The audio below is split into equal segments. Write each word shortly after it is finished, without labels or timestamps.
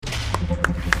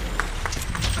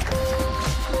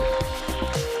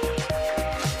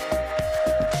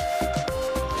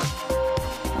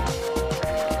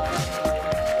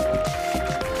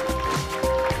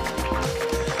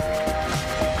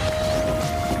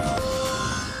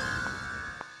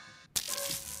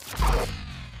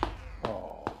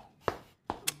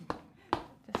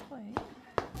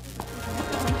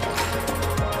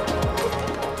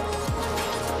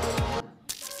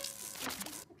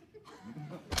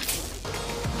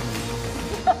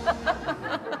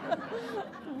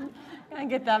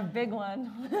get that big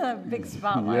one, that big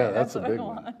spotlight. Yeah, that's a what I big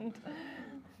one. want.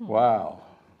 Wow.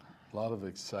 A lot of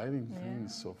exciting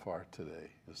things so far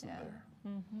today, isn't there?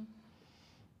 Mm-hmm.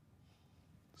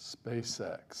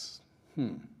 SpaceX.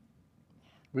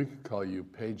 We could call you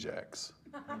Pagex.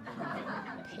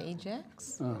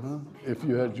 Pagex? If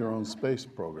you had your own space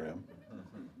program.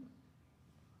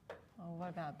 Oh, what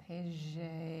about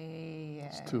Pagex?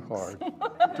 It's too hard.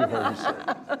 Too hard to say.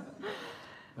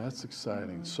 That's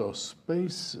exciting. So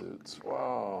spacesuits,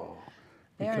 wow.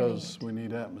 Because we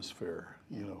need atmosphere,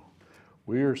 you know.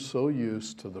 We are so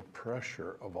used to the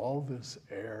pressure of all this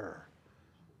air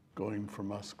going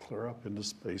from us clear up into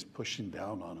space, pushing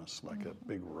down on us like a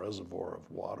big reservoir of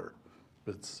water.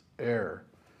 It's air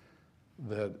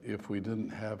that if we didn't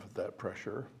have that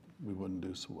pressure, we wouldn't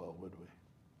do so well, would we?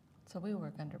 So we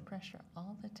work under pressure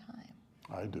all the time.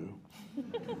 I do.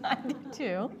 I do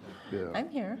too. Yeah. I'm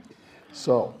here.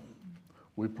 So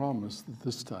we promised that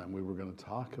this time we were going to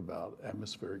talk about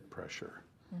atmospheric pressure.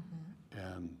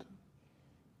 And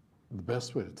the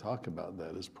best way to talk about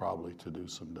that is probably to do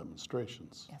some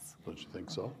demonstrations. Yes. Don't you think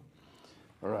so?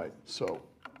 All right, so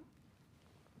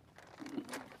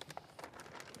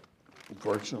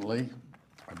unfortunately,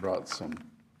 I brought some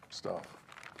stuff.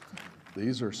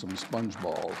 These are some sponge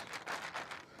balls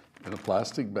in a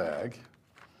plastic bag,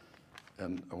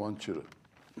 and I want you to,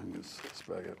 let me just this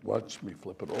bag it. Watch me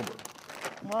flip it over.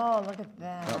 Whoa, look at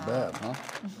that. Not bad, huh?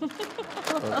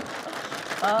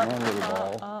 One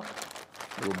little ball.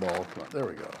 Little ball. There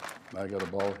we go. I got a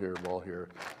ball here,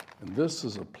 and this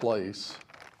is a place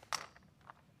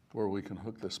where we can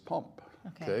hook this pump.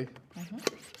 Okay.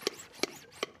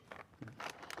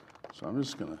 So I'm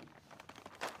just gonna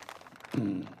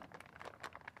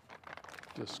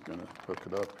hook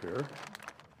it up here.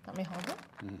 Let me hold it.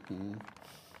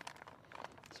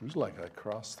 Seems like I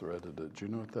cross-threaded it. Do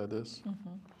you know what that is?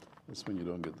 That's when you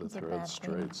don't get the It's a thread bad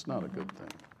straight. thing. It's not a good thing.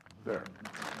 There.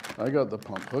 I got the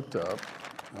pump hooked up.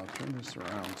 I'll turn this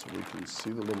around so we can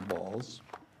see the little balls.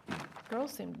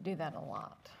 Girls seem to do that a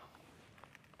lot.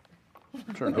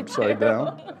 Turn upside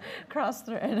down. Cross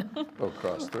thread. Oh,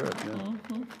 cross thread, yeah.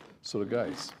 So the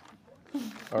guys.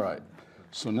 All right.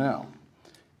 So now,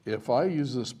 if I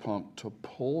use this pump to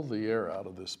pull the air out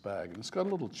of this bag, and it's got a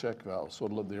little check valve, so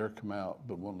it'll let the air come out,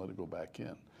 but won't let it go back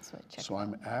in. So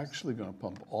I'm actually going to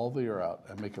pump all the air out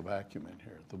and make a vacuum in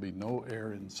here. There'll be no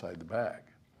air inside the bag.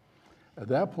 At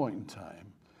that point in time,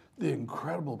 the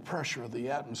incredible pressure of the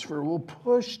atmosphere will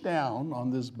push down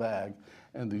on this bag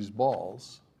and these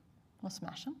balls. We'll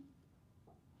smash them.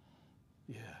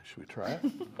 Yeah, should we try it?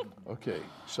 Okay,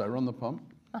 should I run the pump?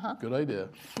 Good idea.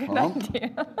 Good Pump, idea.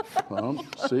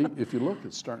 pump. See, if you look,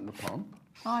 it's starting to pump.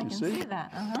 Oh, I You can see? see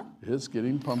that. It's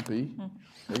getting pumpy.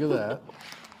 Look at that.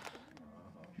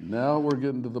 Now we're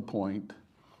getting to the point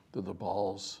that the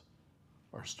balls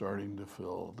are starting to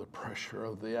feel the pressure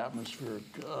of the atmosphere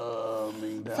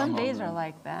coming down. Some on days them. are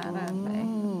like that,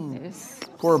 aren't they? They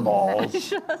just Poor balls.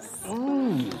 smash us.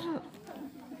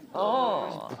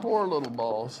 Oh. Poor little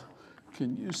balls.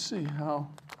 Can you see how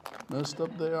messed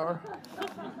up they are?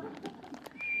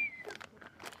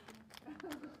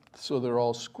 So they're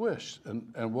all squished.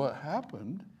 And what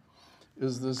happened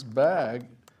is this bag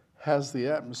has the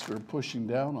atmosphere pushing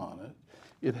down on it.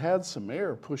 It had some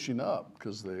air pushing up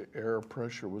because the air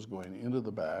pressure was going into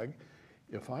the bag.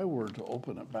 If I were to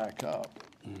open it back up,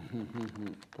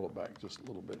 pull it back just a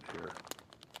little bit here,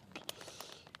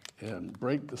 and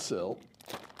break the sill,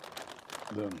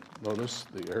 then notice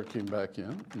the air came back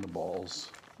in and the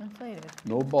balls, Inflated.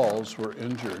 no balls were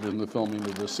injured in the filming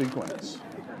of this sequence.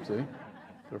 See?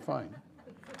 They're fine.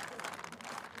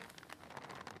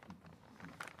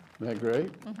 Isn't that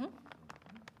great?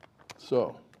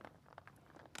 So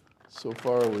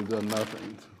far we've done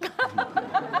nothing.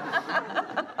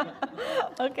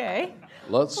 Okay.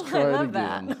 Let's try it love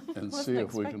that. again and see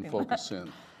if we can focus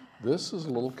in. This is a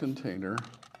little container.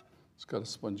 It's got a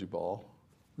spongy ball.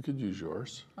 We could use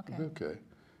yours. Okay. Okay.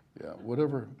 Yeah,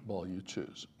 whatever ball you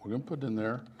choose. We're going to put it in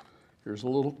there. Here's a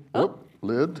little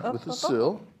lid with a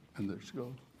sill. And there she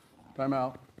goes. Time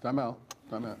out, time out,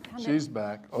 time out. She's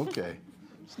back. Okay.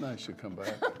 It's nice you come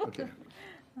back. Okay.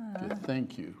 Okay,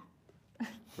 thank you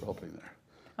for helping there.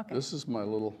 Okay. This is my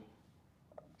little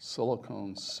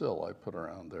silicone sill I put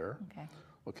around there. Okay.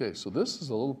 Okay, so this is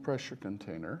a little pressure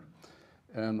container,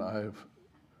 and I've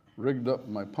rigged up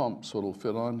my pump so it'll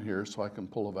fit on here so I can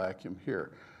pull a vacuum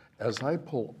here. As I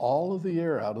pull all of the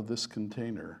air out of this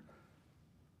container,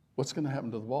 what's going to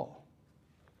happen to the ball?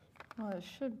 Well, it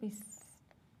should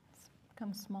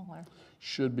become smaller.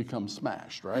 Should become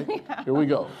smashed, right? Yeah. Here we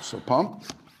go. So pump,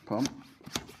 pump.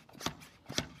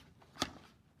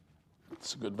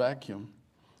 It's a good vacuum.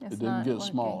 It's It didn't not get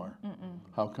working. smaller.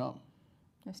 How come?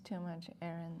 There's too much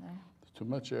air in there. Too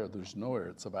much air. There's no air.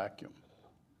 It's a vacuum.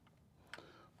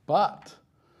 But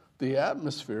the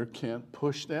atmosphere can't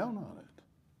push down on it.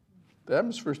 The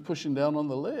atmosphere is pushing down on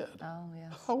the lid. Oh,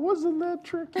 yes. How wasn't that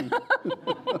tricky? It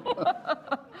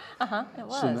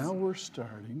was. So now we're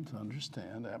starting to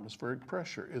understand atmospheric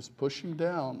pressure is pushing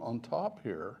down on top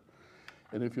here.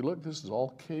 And if you look, this is all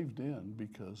caved in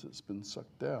because it's been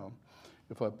sucked down.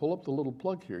 If I pull up the little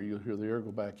plug here, you'll hear the air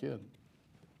go back in.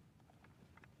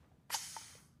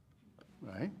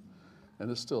 Right? And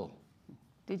it's still.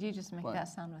 Did you just make What? that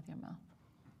sound with your mouth?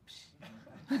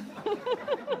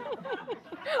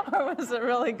 Or was it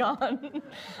really gone?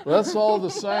 That's all the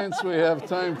science we have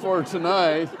time for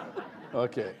tonight.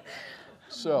 Okay.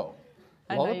 So,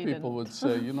 a I lot know of you people didn't. would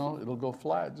say, you know, it'll go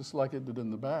flat just like it did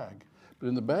in the bag. But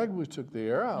in the bag, we took the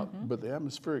air out, but the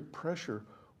atmospheric pressure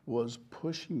was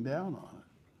pushing down on it,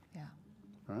 Yeah.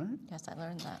 right? Yes, I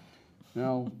learned that.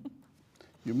 Now,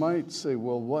 you might say,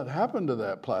 well, what happened to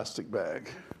that plastic bag?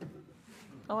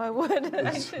 Oh, I would. It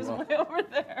actually is well- way over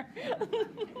there.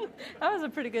 That was a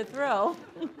pretty good throw.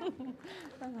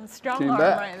 That was a strong Came arm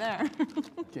back. right there.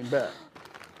 Came back.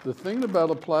 The thing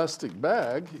about a plastic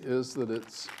bag is that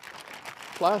it's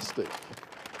plastic.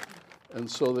 And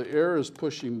so the air is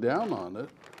pushing down on it,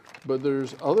 but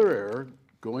there's other air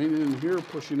going in here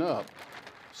pushing up.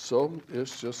 So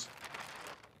it's just,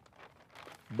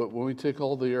 but when we take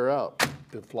all the air out,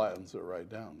 it flattens it right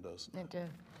down, doesn't it? It did.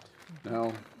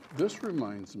 Now, this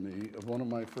reminds me of one of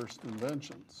my first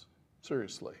inventions.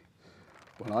 Seriously.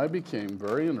 When I became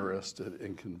very interested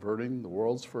in converting the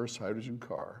world's first hydrogen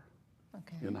car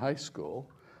Okay. in high school,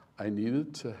 I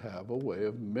needed to have a way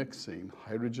of mixing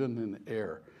hydrogen and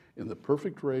air in the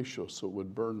perfect ratio so it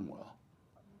would burn well.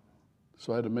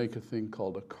 So I had to make a thing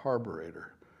called a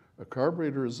carburetor. A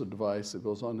carburetor is a device that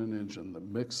goes on an engine that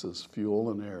mixes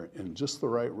fuel and air in just the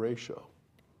right ratio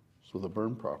so they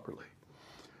burn properly.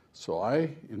 So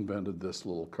I invented this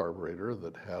little carburetor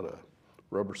that had a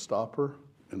rubber stopper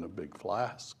in a big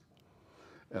flask.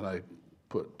 And I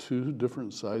put 2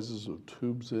 different sizes of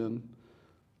tubes in.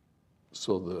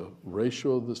 So the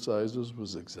ratio of the sizes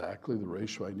was exactly the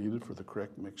ratio I needed for the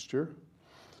correct mixture.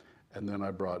 And then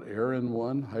I brought air in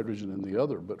one, hydrogen in the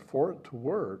other. But for it to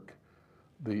work,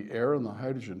 the air and the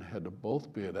hydrogen had to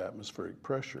both be at atmospheric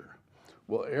pressure.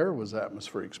 Well, air was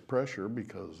atmospheric pressure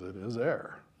because it is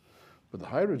air. But the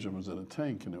hydrogen was in a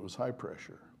tank and it was high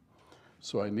pressure.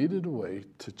 So I needed a way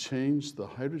to change the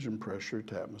hydrogen pressure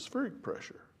to atmospheric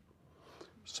pressure.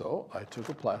 So I took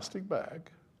a plastic bag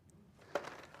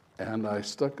and I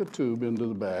stuck a tube into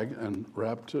the bag and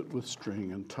wrapped it with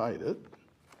string and tied it.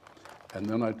 And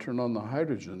then I turned on the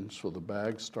hydrogen so the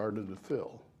bag started to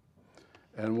fill.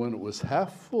 And when it was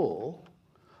half full,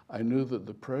 I knew that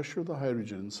the pressure of the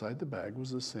hydrogen inside the bag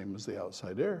was the same as the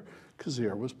outside air because the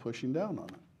air was pushing down on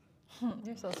it.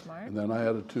 You're so smart. And then I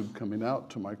had a tube coming out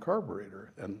to my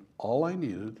carburetor, and all I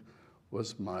needed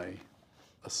was my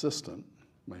assistant,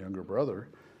 my younger brother,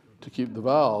 to keep the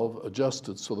valve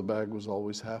adjusted so the bag was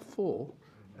always half full,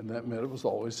 and that meant it was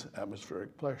always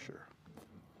atmospheric pressure.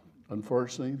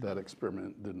 Unfortunately, that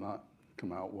experiment did not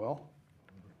come out well,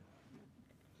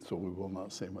 so we will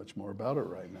not say much more about it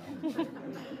right now,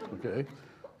 okay?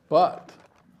 But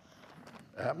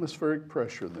atmospheric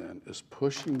pressure then is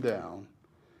pushing down,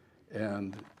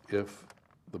 and if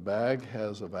the bag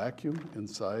has a vacuum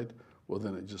inside, well,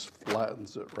 then it just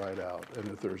flattens it right out. And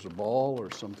if there's a ball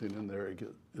or something in there, it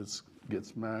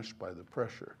gets mashed by the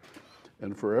pressure.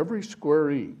 And for every square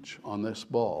inch on this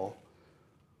ball,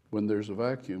 when there's a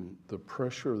vacuum, the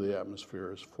pressure of the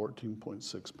atmosphere is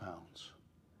 14.6 pounds.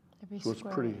 So it's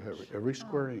pretty heavy. Every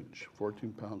square inch,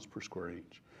 14 pounds per square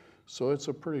inch. So it's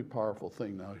a pretty powerful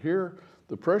thing. Now here,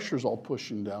 the pressure's all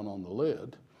pushing down on the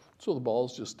lid, so the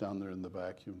ball's just down there in the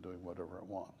vacuum doing whatever it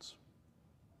wants.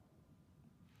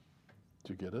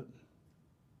 Do you get it?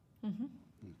 Mm-hmm.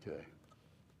 Okay.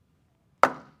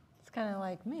 It's kind of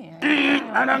like me.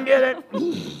 I don't get it.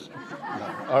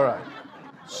 All right.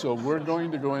 So we're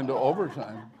going to go into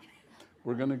overtime.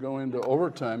 We're going to go into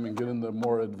overtime and get into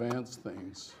more advanced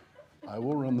things. I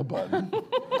will run the button.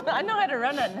 I know how to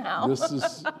run it now. This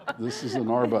is an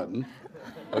R button.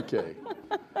 Okay.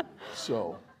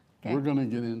 So we're going to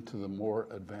get into the more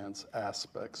advanced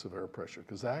aspects of air pressure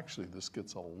because actually this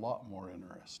gets a lot more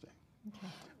interesting. Okay.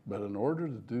 But in order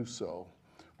to do so,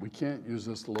 we can't use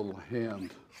this little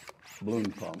hand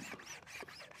balloon pump.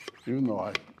 Even though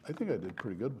I think I did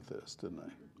pretty good with this, didn't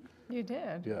I? You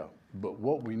did. Yeah. But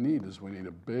what we need is we need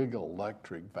a big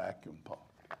electric vacuum pump.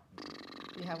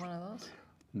 You have one of those?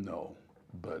 No.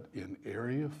 But in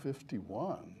Area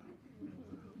 51,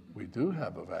 we do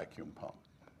have a vacuum pump.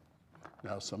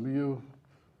 Now, some of you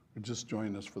are just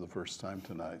joining us for the first time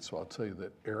tonight, so I'll tell you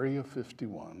that Area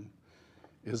 51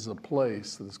 is a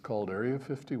place that's called Area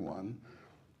 51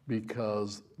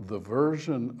 because the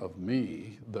version of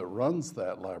me that runs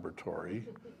that laboratory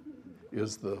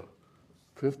is the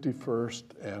 51st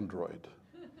android.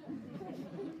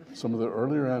 Some of the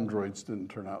earlier androids didn't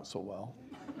turn out so well.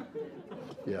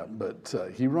 Yeah, but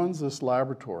he runs this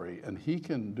laboratory, and he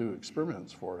can do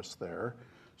experiments for us there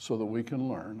so that we can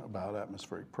learn about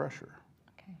atmospheric pressure.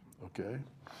 Okay?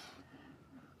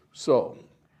 So,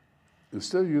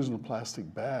 instead of using a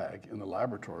plastic bag in the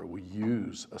laboratory, we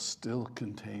use a still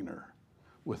container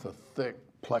with a thick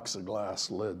plexiglass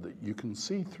lid that you can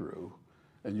see through,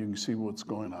 and you can see what's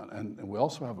going on. And we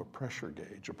also have a pressure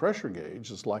gauge. A pressure gauge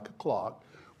is like a clock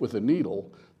with a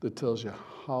needle that tells you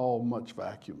how much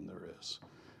vacuum there is.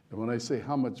 And when I say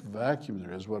how much vacuum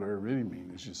there is, what I really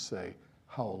mean is you say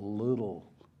how little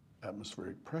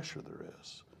atmospheric pressure there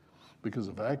is. Because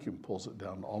a vacuum pulls it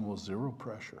down to almost zero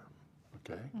pressure,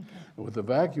 okay? And with a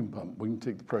vacuum pump, we can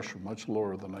take the pressure much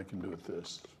lower than I can do with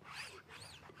this.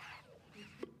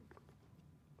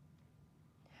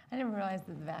 I didn't realize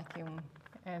that the vacuum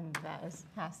and that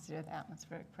has to do with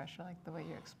atmospheric pressure, like the way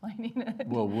you're explaining it.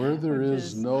 Well, where there Which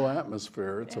is no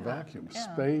atmosphere, it's a vacuum.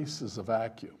 Yeah. Space is a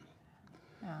vacuum.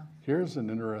 Yeah. Here's an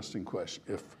interesting question.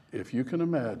 If you can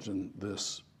imagine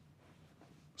this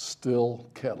still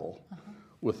kettle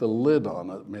with a lid on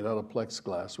it made out of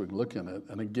plexiglass, we can look in it,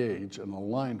 and a gauge and a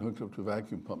line hooked up to a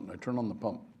vacuum pump, and I turn on the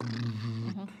pump,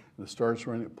 and it starts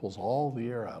running, it pulls all the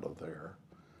air out of there.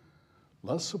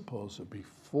 Let's suppose that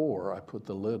before I put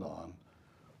the lid on,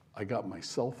 I got my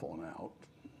cell phone out,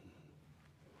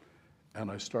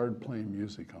 and I started playing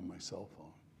music on my cell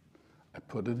phone. I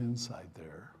put it inside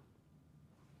there,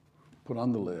 put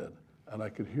on the lid, and I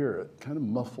could hear it kind of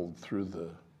muffled through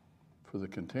the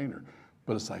container.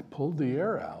 But as I pulled the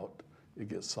air out, it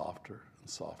gets softer and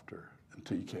softer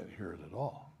until you can't hear it at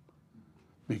all.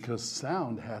 Because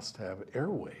sound has to have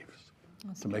airwaves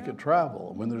to make it travel.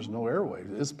 And when there's no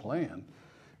airwaves, it's playing.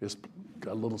 It's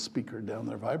got a little speaker down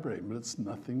there vibrating, but it's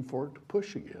nothing for it to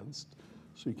push against,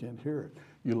 so you can't hear it.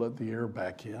 You let the air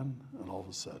back in, and all of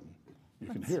a sudden, you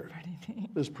can hear it. Pretty neat.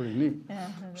 It's pretty neat. Yeah,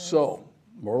 it is. So,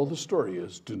 moral of the story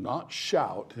is, do not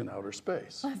shout in outer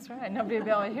space. That's right. Nobody will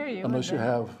be able to hear you. Unless you would they?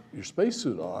 have your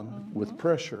spacesuit on with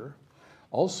pressure.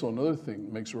 Also, another thing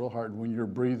that makes it real hard when you're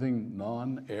breathing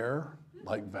non-air,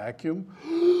 like vacuum,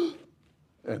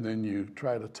 and then you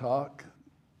try to talk,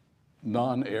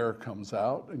 non-air comes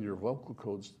out and your vocal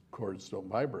cords don't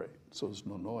vibrate, so there's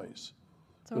no noise.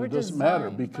 So But we're it doesn't matter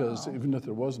designed- because oh. even if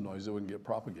there was noise, it wouldn't get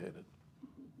propagated.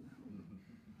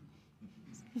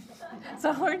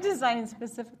 So we're designing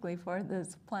specifically for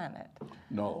this planet.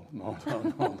 No,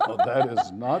 that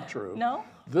is not true. No?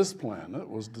 This planet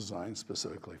was designed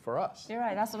specifically for us. You're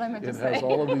right. That's what I meant to It say. has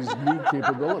all of these neat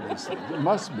capabilities. It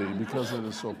must be because it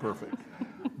is so perfect.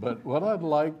 But what I'd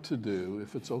like to do,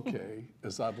 if it's okay,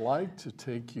 is I'd like to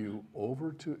take you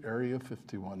over to Area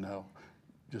 51 now.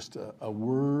 Just a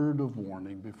word of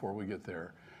warning before we get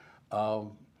there.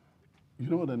 You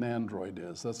know what an android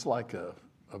is? That's like a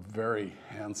very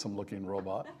handsome looking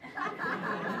robot.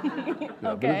 Yeah,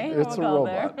 but Okay, it's a we'll go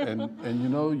there. robot. And you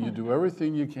know, you do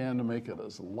everything you can to make it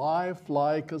as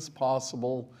lifelike as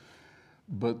possible,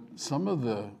 but some of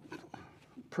the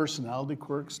personality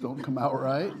quirks don't come out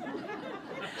right.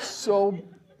 So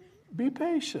be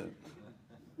patient.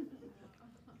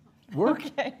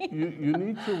 Okay. You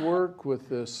need to work with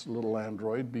this little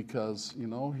android because, you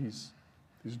know, he's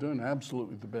doing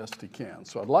absolutely the best he can.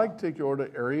 So I'd like to take you over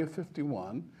to Area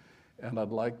 51, and I'd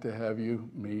like to have you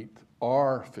meet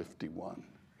R51.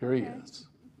 Here he is.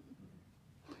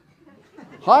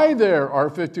 Hi there,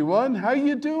 R51. How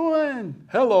you doing?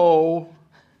 Hello.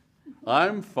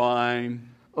 I'm fine.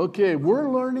 Okay, we're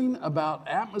learning about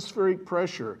atmospheric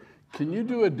pressure. Can you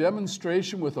do a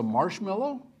demonstration with a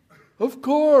marshmallow? Of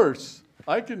course,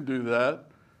 I can do that.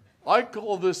 I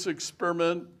call this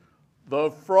experiment the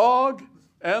frog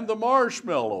and the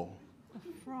marshmallow.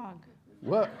 Frog.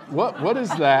 What is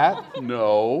that?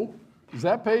 No. Is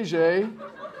that Paget?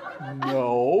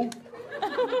 No.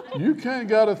 You kind of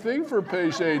got a thing for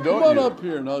Paget, don't you? Come on up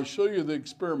here and I'll show you the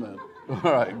experiment.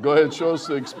 All right, go ahead, show us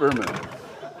the experiment.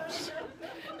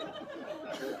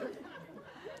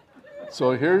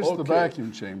 So here's the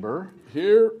vacuum chamber.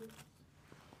 Here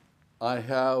I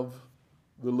have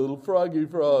the little froggy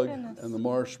frog and the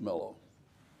marshmallow.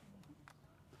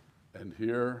 And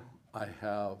here I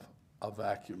have a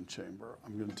vacuum chamber.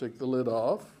 I'm going to take the lid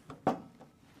off.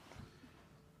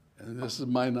 And this is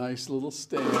my nice little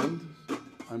stand.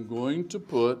 I'm going to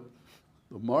put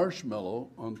the marshmallow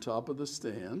on top of the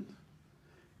stand,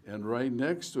 and right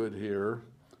next to it here,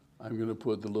 I'm going to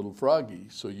put the little froggy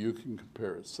so you can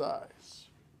compare its size.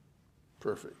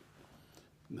 Perfect.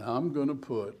 Now I'm going to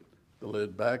put the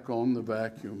lid back on the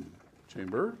vacuum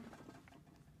chamber.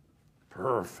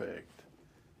 Perfect.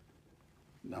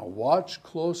 Now watch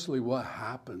closely what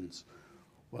happens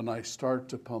when I start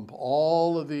to pump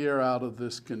all of the air out of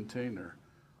this container.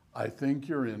 I think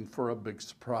you're in for a big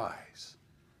surprise.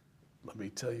 Let me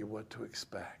tell you what to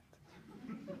expect.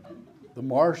 The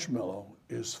marshmallow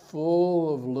is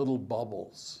full of little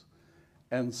bubbles.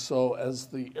 And so as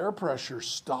the air pressure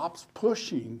stops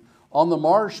pushing on the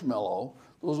marshmallow,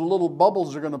 those little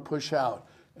bubbles are going to push out.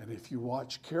 And if you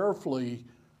watch carefully,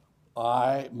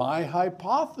 my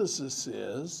hypothesis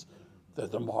is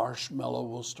that the marshmallow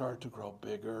will start to grow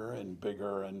bigger and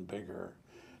bigger and bigger.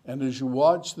 And as you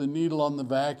watch the needle on the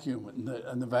vacuum,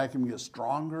 and the vacuum gets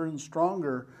stronger and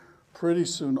stronger, pretty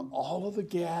soon all of the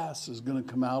gas is going to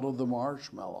come out of the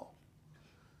marshmallow.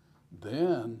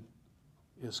 Then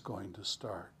it's going to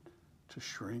start to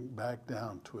shrink back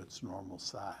down to its normal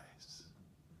size.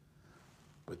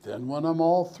 But then when I'm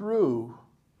all through,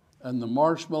 and the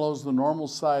marshmallow's the normal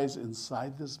size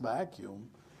inside this vacuum,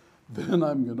 then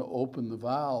I'm going to open the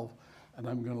valve and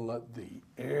I'm going to let the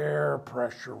air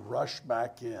pressure rush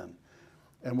back in.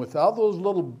 And without those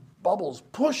little bubbles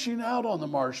pushing out on the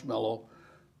marshmallow,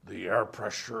 the air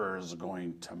pressure is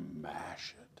going to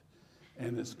mash it.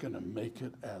 And it's going to make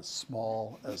it as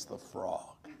small as the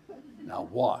frog. Now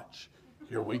watch.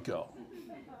 Here we go.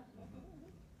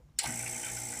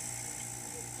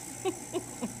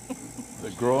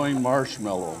 The growing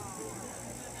marshmallow.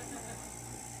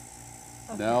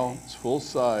 Now it's full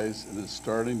size and it's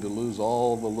starting to lose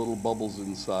all the little bubbles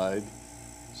inside,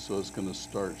 so it's going to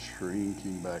start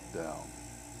shrinking back down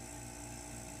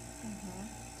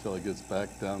until it gets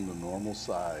back down to normal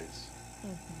size.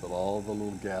 But all the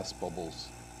little gas bubbles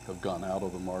have gone out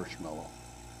of the marshmallow.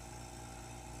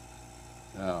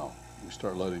 Now we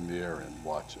start letting the air in.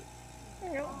 Watch it.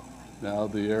 Now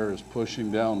the air is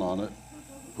pushing down on it.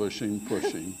 Pushing,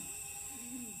 pushing,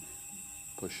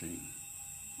 pushing.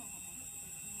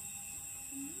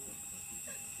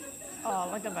 Oh,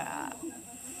 look at that.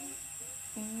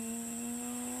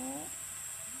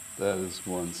 That is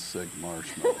one sick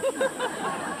marshmallow.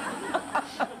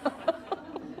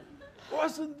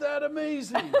 Wasn't that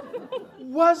amazing?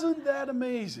 Wasn't that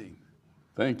amazing?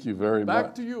 Thank you very much.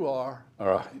 Back to you, R. All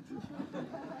right.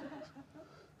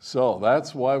 So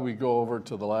that's why we go over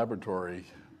to the laboratory,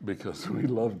 because we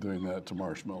love doing that to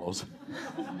marshmallows.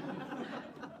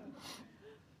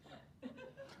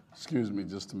 Excuse me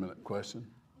just a minute. Question?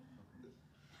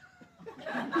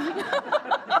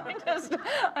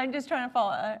 I'm just trying to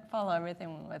follow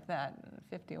everything with that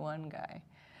 51 guy.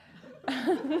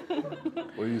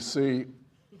 Well, you see,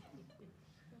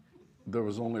 there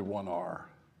was only one R.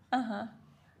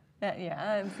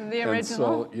 Yeah, it's the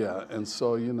original. And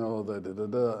so you know,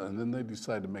 and then they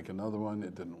decided to make another one.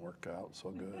 It didn't work out so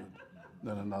good.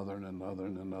 Then another and another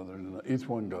and another and another. Each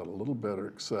one got a little better,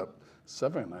 except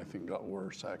 7, I think, got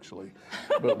worse, actually.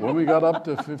 But when we got up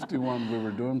to 51, we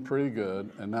were doing pretty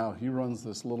good, and now he runs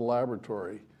this little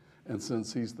laboratory. And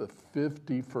since he's the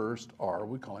 51st R,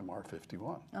 we call him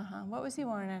R51. What was he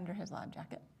wearing under his lab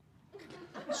jacket?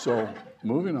 So,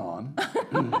 moving on.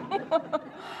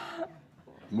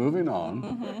 Moving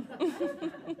on.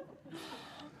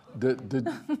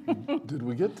 Did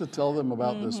we get to tell them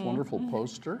about this wonderful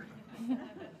poster?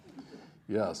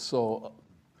 Yeah, so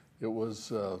it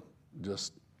was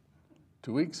just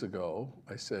 2 weeks ago.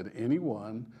 I said,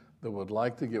 anyone that would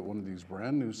like to get one of these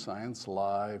brand new Science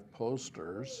Live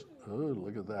posters, oh,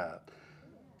 look at that.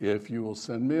 If you will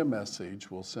send me a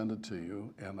message, we'll send it to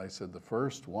you. And I said, the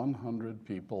first 100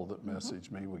 people that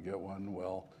message me will get one.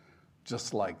 Well,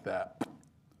 just like that,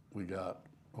 we got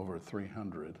over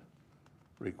 300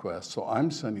 requests. So I'm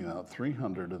sending out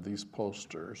 300 of these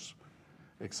posters,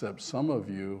 except some of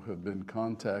you have been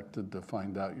contacted to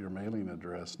find out your mailing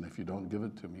address, and if you don't give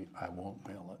it to me, I won't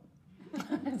mail it.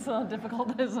 It's a little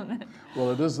difficult, isn't it? Well,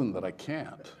 it isn't that I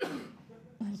can't.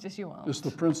 It's just you won't. It's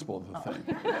the principle of the thing.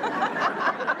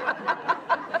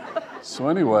 So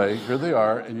anyway, here they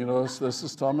are, and you notice this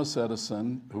is Thomas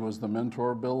Edison, who was the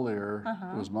mentor of Bill Lear,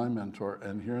 who was my mentor,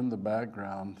 and here in the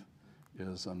background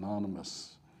is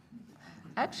Anonymous.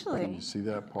 Actually, Can you see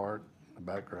that part, the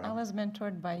background? I was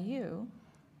mentored by you.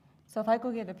 So if I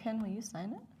go get a pen, will you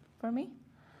sign it for me?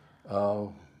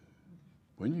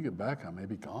 When you get back, I may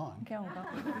be gone. Okay, I'll go.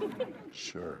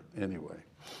 Sure. Anyway,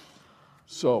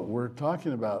 So we're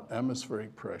talking about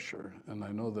atmospheric pressure, and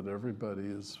I know that everybody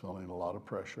is feeling a lot of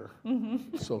pressure.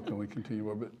 So can we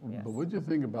continue a bit? Yes. But what do you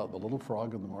think about the little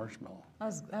frog and the marshmallow? That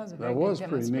was a very That good was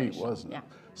pretty neat, demonstration. wasn't it?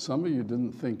 Yeah. Some of you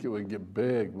didn't think it would get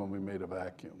big when we made a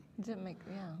vacuum. It didn't make,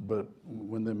 yeah. But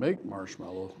when they make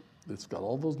marshmallow, it's got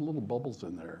all those little bubbles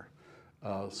in there.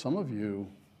 Some of you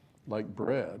like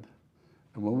bread,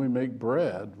 and when we make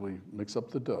bread, we mix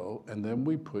up the dough, and then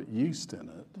we put yeast in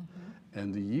it.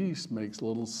 And the yeast makes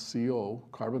little CO,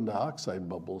 carbon dioxide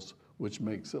bubbles, which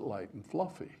makes it light and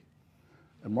fluffy.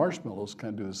 And marshmallows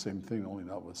kind of do the same thing, only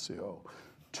not with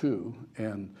CO2.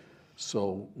 And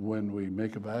so when we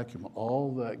make a vacuum,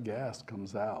 all that gas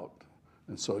comes out.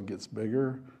 And so it gets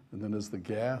bigger, and then as the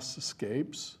gas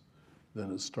escapes,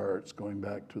 then it starts going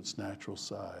back to its natural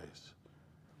size.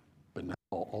 But now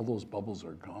all those bubbles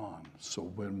are gone. So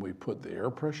when we put the air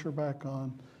pressure back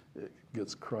on, it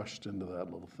gets crushed into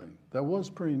that little thing. That was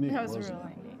pretty neat, That was wasn't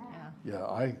really it? neat, yeah. Yeah,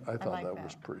 I thought like that that.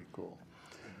 was pretty cool.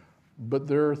 But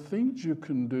there are things you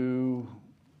can do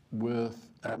with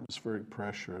atmospheric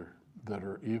pressure that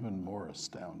are even more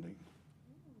astounding.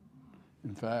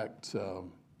 In fact,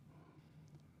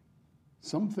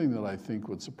 something that I think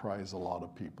would surprise a lot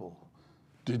of people.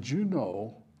 Did you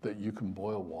know that you can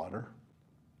boil water?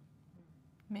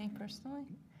 Me personally?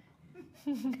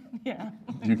 Yeah.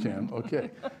 You can, okay.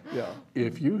 Yeah.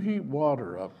 If you heat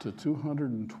water up to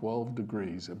 212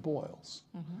 degrees, it boils.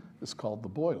 It's called the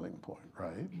boiling point,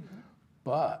 right?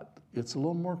 But it's a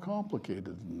little more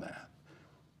complicated than that.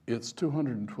 It's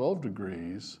 212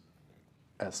 degrees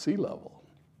at sea level.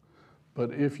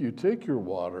 But if you take your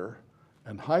water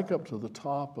and hike up to the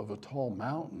top of a tall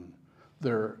mountain,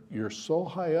 you're so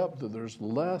high up that there's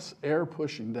less air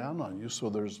pushing down on you, so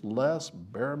there's less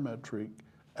barometric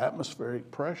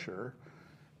atmospheric pressure,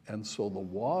 and so the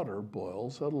water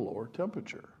boils at a lower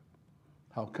temperature.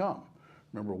 How come?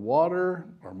 Remember, water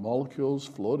are molecules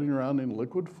floating around in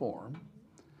liquid form,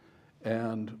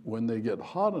 and when they get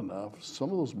hot enough, some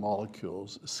of those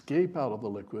molecules escape out of the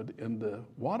liquid into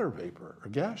water vapor or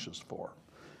gaseous form.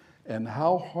 And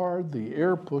how hard the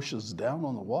air pushes down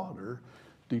on the water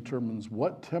determines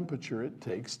what temperature it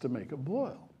takes to make it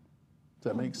boil.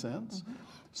 Does that make sense?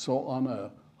 So on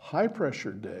a high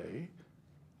pressure day,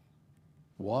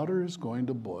 water is going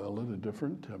to boil at a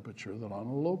different temperature than on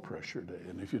a low pressure day.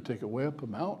 And if you take it way up a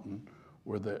mountain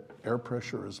where the air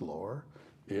pressure is lower,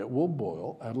 it will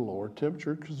boil at a lower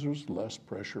temperature because there's less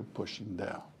pressure pushing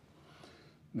down.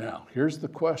 Now, here's the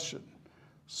question.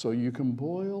 So you can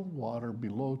boil water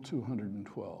below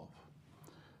 212.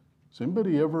 Has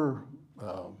anybody ever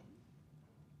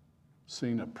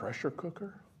seen a pressure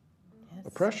cooker? Yes. A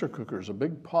pressure cooker is a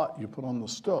big pot you put on the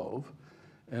stove,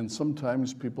 and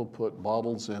sometimes people put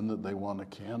bottles in that they want to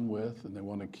can with, and they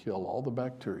want to kill all the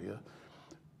bacteria.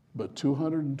 But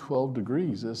 212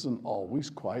 degrees isn't always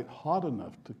quite hot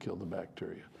enough to kill the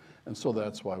bacteria. And so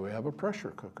that's why we have a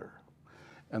pressure cooker.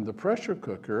 And the pressure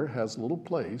cooker has a little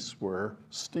place where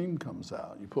steam comes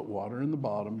out. You put water in the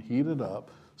bottom, heat it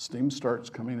up, steam starts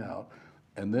coming out,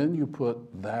 and then you put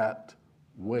that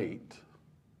weight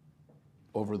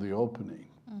over the opening,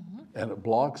 and it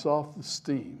blocks off the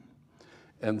steam.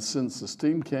 And since the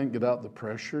steam can't get out, the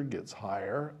pressure gets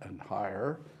higher and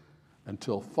higher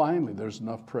until finally there's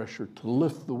enough pressure to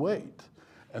lift the weight.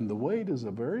 And the weight is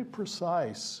a very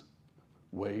precise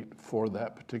weight for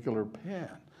that particular pan.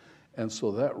 And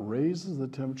so that raises the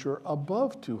temperature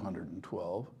above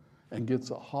 212 and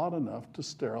gets it hot enough to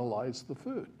sterilize the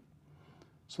food.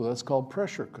 So that's called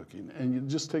pressure cooking. And it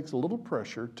just takes a little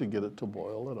pressure to get it to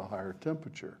boil at a higher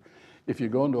temperature. If you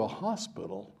go into a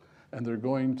hospital and they're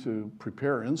going to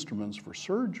prepare instruments for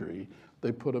surgery,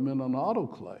 they put them in an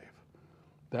autoclave.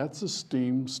 That's a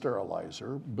steam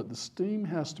sterilizer, but the steam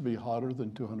has to be hotter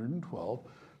than 212,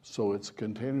 so it's a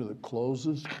container that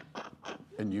closes,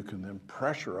 and you can then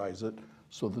pressurize it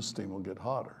so the steam will get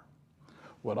hotter.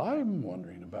 What I'm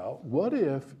wondering about, what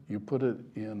if you put it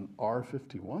in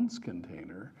R51's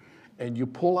container and you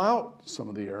pull out some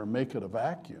of the air and make it a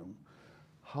vacuum?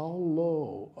 How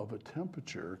low of a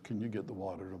temperature can you get the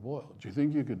water to boil? Do you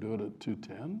think you could do it at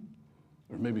 210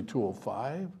 or maybe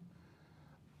 205?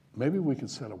 Maybe we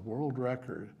could set a world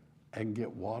record and get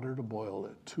water to boil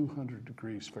at 200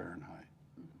 degrees Fahrenheit.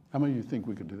 How many of you think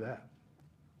we could do that?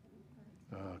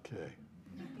 Okay.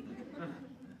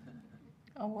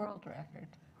 A world record.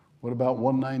 What about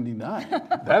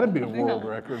 199? That'd be a world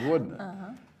record, wouldn't it?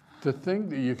 To think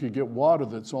that you could get water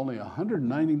that's only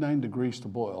 199 degrees to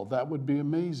boil, that would be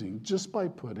amazing just by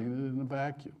putting it in a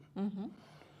vacuum.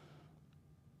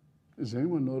 Is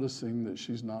anyone noticing that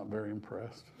she's not very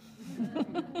impressed?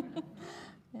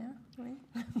 Yeah,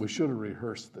 We should have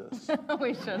rehearsed this.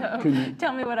 we should have. Can you-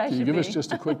 Tell me what I Can should you be. give us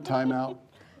just a quick timeout?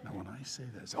 Now, when I say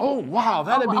this, oh, wow,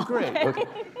 that'd be great. Okay.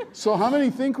 So how many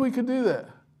think we could do that?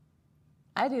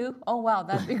 I do. Oh, wow,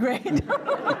 that'd be great.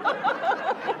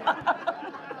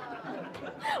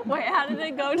 Wait, how did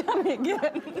it go? Tell me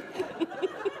again.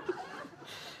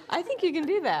 I think you can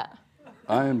do that.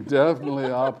 I am definitely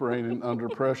operating under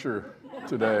pressure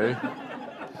today.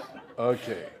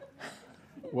 Okay.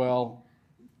 Well,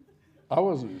 I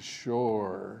wasn't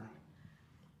sure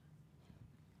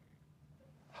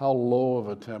how low of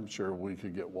a temperature we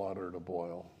could get water to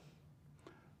boil.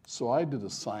 So I did a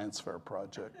science fair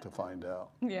project to find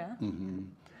out. Yeah.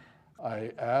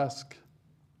 I asked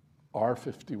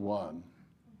R51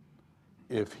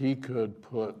 if he could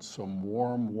put some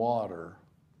warm water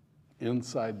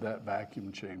inside that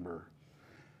vacuum chamber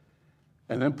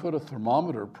and then put a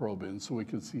thermometer probe in so we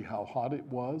could see how hot it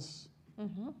was.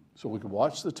 So we could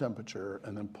watch the temperature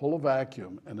and then pull a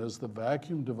vacuum, and as the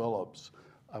vacuum develops,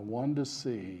 I wanted to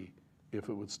see if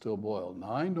it would still boil.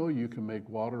 Now I know you can make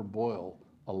water boil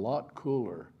a lot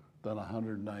cooler than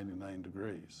 199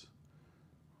 degrees.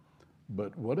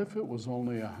 But what if it was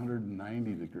only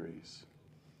 190 degrees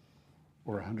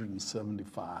or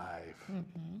 175?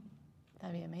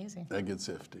 That'd be amazing. That gets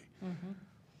iffy.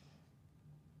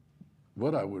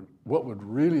 What would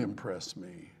really impress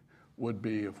me would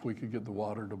be if we could get the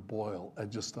water to boil at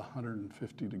just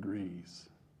 150 degrees.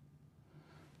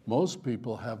 Most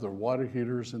people have their water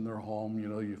heaters in their home, you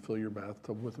know, you fill your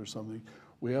bathtub with or something.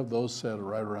 We have those set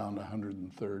right around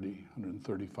 130,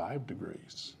 135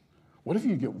 degrees. What if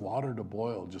you get water to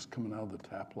boil just coming out of the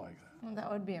tap like that? Well,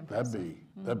 that would be impressive.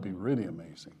 That'd be really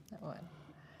amazing. That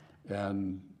would.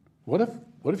 And what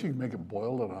if you could make it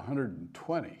boil at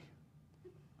 120?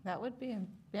 That would be,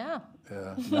 yeah.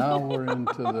 Yeah, now we're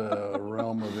into the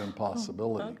realm of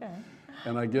impossibility. Okay.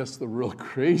 And I guess the real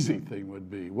crazy thing would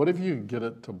be, what if you could get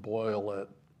it to boil at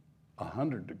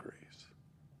 100 degrees?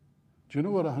 Do you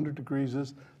know what 100 degrees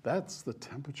is? That's the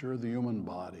temperature of the human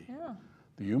body. Yeah.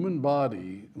 The human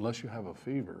body, unless you have a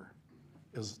fever,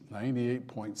 is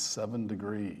 98.7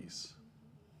 degrees.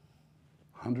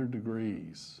 100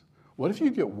 degrees. What if you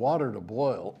get water to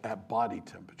boil at body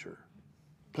temperature?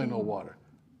 Plain old water.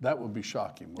 That would be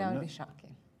shocking, wouldn't That it? would be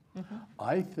shocking.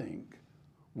 I think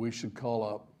we should call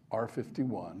up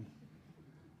R51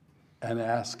 and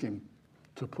ask him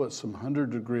to put some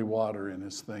 100-degree water in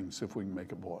his thing, see if we can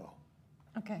make it boil.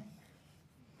 Okay.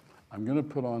 I'm going to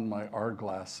put on my R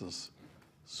glasses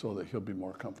so that he'll be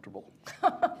more comfortable.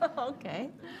 Okay.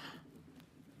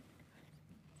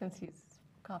 Since he's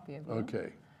copying.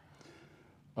 Okay.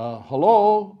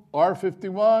 Hello,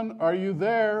 R51, are you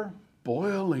there?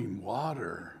 Boiling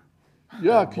water.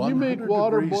 Yeah, can you make 100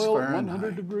 water degrees boil at Fahrenheit.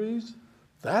 100 degrees?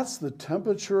 That's the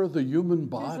temperature of the human Who's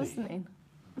body. listening?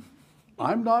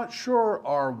 I'm not sure,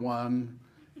 R1,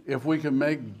 if we can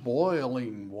make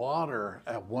boiling water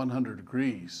at 100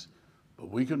 degrees, but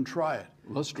we can try it.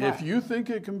 Let's try If it. you think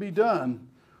it can be done,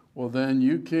 well, then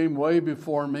you came way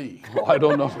before me. Well, I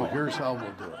don't know. So here's how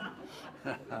we'll do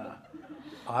it.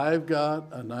 I've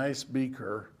got a nice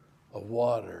beaker of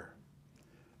water,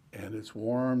 and it's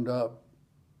warmed up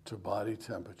to body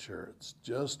temperature. It's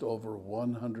just over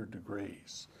 100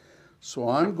 degrees. So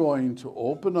I'm going to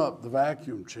open up the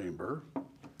vacuum chamber,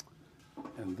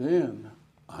 and then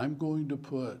I'm going to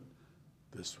put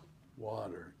this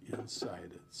water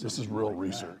inside it. This is real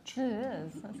research. It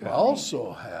is. That's We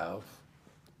also have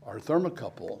our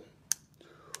thermocouple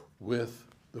with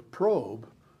the probe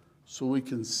so we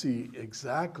can see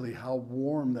exactly how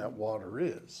warm that water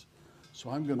is.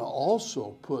 So I'm going to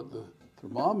also put the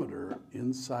thermometer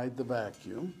inside the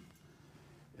vacuum,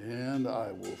 and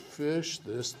I will fish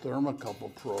this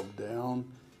thermocouple probe down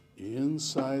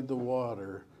inside the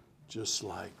water just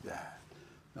like that.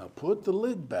 Now put the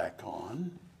lid back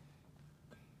on,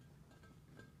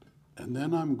 and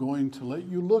then I'm going to let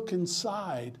you look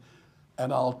inside,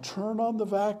 and I'll turn on the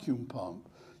vacuum pump.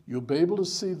 You'll be able to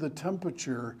see the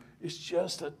temperature is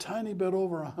just a tiny bit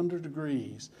over 100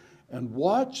 degrees. And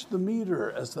watch the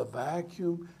meter as the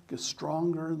vacuum gets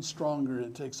stronger and stronger.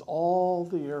 It takes all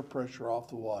the air pressure off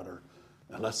the water.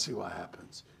 Now let's see what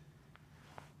happens.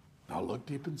 Now look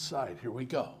deep inside. Here we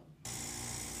go.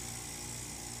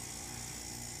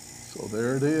 So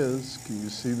there it is. Can you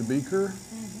see the beaker?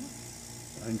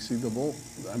 I can see the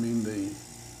the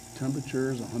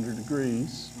temperature is 100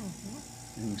 degrees.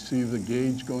 And you can see the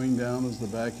gauge going down as the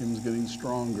vacuum's getting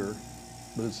stronger,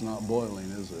 but it's not boiling,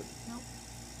 is it? Nope.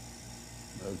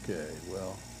 Okay,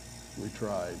 well, we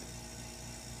tried.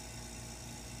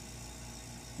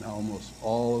 Now almost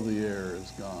all of the air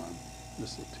is gone.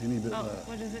 Just a teeny bit Oh, left.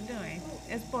 what is it doing?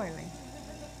 It's boiling.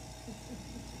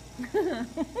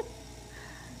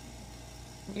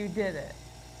 You did it.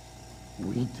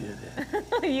 We did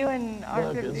it. You and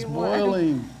Look, R51. it's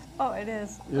boiling. Oh, it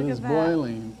is. It Look is at that.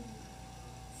 boiling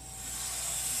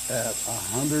at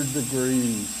 100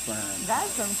 degrees Fahrenheit.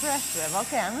 That's impressive.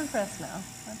 Okay, I'm impressed now.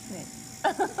 That's neat.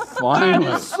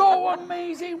 Finally. So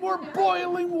amazing. We're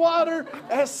boiling water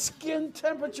at skin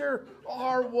temperature.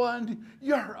 R1,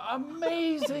 you're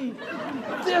amazing.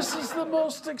 This is the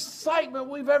most excitement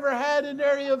we've ever had in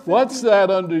Area 50. What's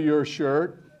that under your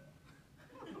shirt?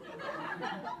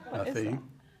 Nothing.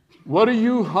 What are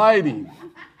you hiding?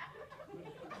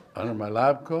 Under my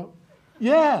lab coat?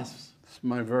 Yes. It's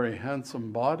my very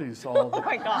handsome body's all. Oh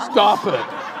my God. Stop it.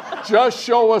 Just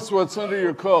show us what's under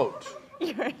your coat.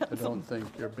 You're I don't think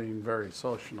you're being very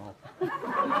social. It's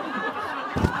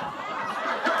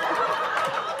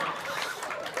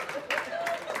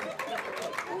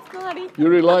naughty. You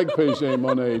really like Péché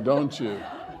Monet, don't you?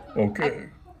 Okay.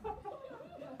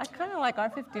 I kind of like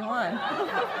R51.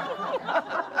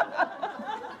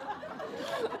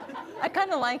 I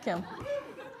kind of like him.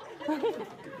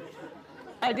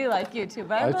 I do like you too,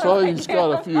 but I I really told you like he's him.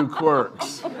 got a few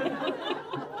quirks.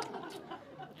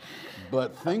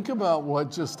 But think about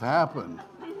what just happened.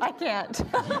 I can't.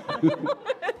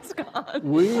 It's gone.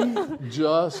 We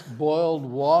just boiled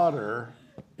water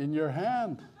in your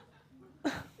hand.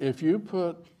 If you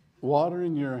put water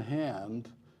in your hand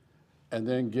and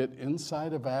then get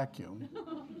inside a vacuum,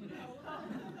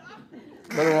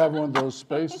 better have one of those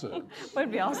spacesuits. Would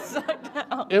be all sucked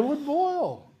out. It would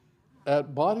boil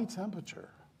at body temperature.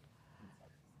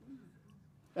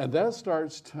 And that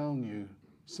starts telling you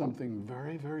something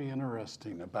very, very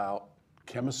interesting about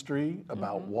chemistry,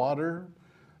 about water,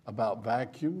 about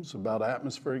vacuums, about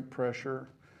atmospheric pressure.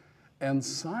 And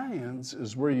science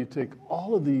is where you take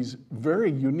all of these very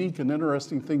unique and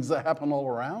interesting things that happen all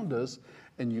around us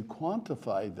and you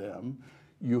quantify them,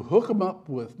 you hook them up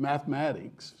with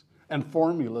mathematics and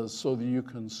formulas so that you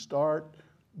can start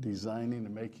designing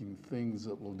and making things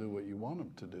that will do what you want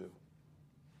them to do.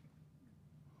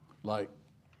 Like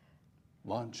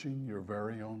launching your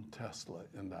very own Tesla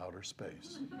into outer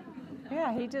space.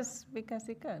 Yeah, he just, because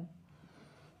he could.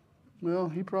 Well,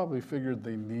 he probably figured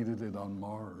they needed it on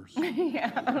Mars.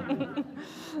 Yeah,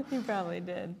 he probably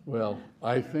did. Well,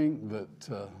 I think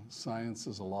that science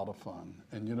is a lot of fun.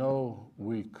 And you know,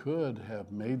 we could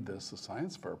have made this a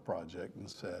science fair project and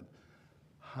said,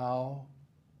 how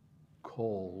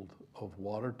cold of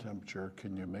water temperature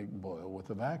can you make boil with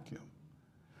a vacuum?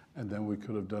 And then we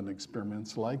could have done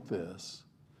experiments like this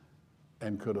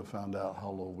and could have found out how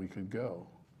low we could go.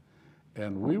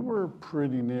 And we were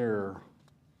pretty near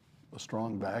a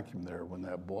strong vacuum there when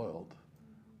that boiled.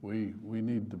 We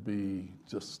need to be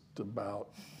just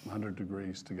about 100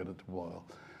 degrees to get it to boil.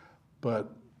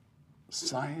 But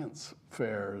science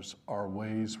fairs are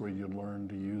ways where you learn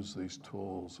to use these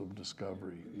tools of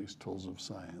discovery, these tools of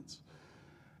science.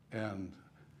 And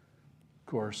of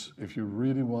course, if you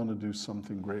really want to do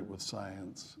something great with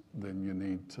science, then you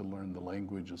need to learn the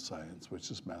language of science,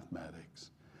 which is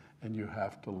mathematics. And you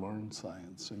have to learn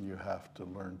science, and you have to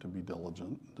learn to be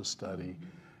diligent, to study,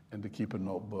 and to keep a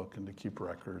notebook, and to keep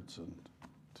records, and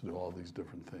to do all these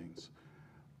different things.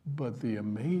 But the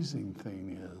amazing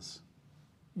thing is,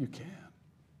 you can.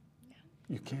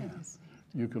 You can.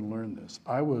 You can learn this.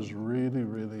 I was really,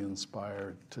 really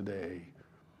inspired today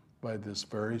by this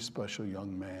very special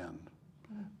young man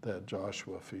that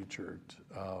Joshua featured.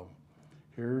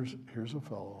 Here's a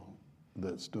fellow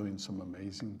that's doing some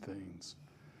amazing things.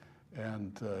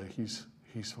 And he's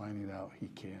finding out he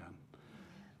can.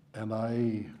 And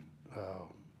I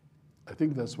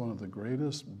think that's one of the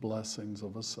greatest blessings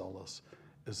of Acellus,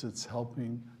 is it's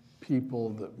helping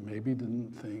people that maybe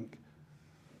didn't think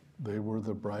they were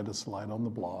the brightest light on the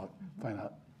block find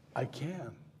out, I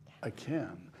can.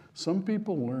 Some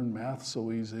people learn math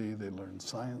so easy, they learn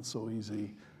science so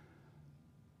easy,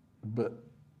 but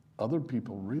other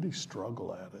people really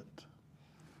struggle at it.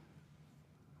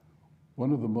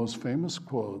 One of the most famous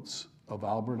quotes of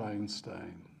Albert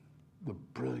Einstein, the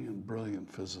brilliant,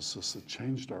 brilliant physicist that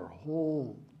changed our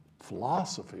whole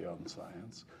philosophy on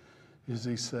science, is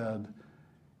he said,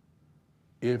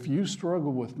 if you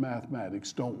struggle with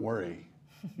mathematics, don't worry.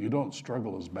 You don't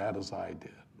struggle as bad as I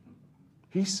did.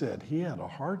 He said he had a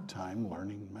hard time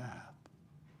learning math,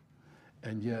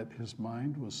 and yet his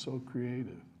mind was so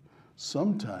creative.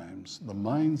 Sometimes the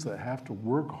minds that have to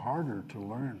work harder to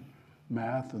learn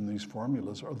math and these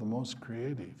formulas are the most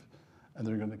creative, and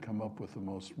they're going to come up with the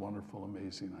most wonderful,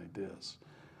 amazing ideas.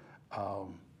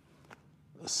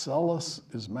 Acellus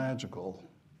is magical,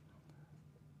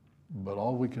 But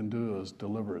all we can do is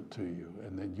deliver it to you,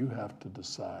 and then you have to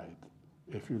decide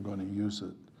if you're going to use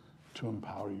it to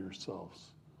empower yourselves.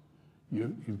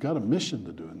 You've got a mission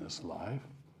to do in this life,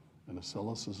 and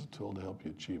Acellus is a tool to help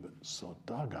you achieve it. So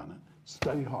doggone it,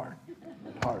 study hard,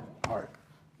 hard, hard.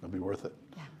 It'll be worth it.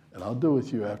 Yeah. And I'll do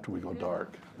with you after we go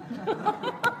dark.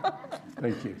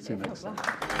 Thank you. See you next time.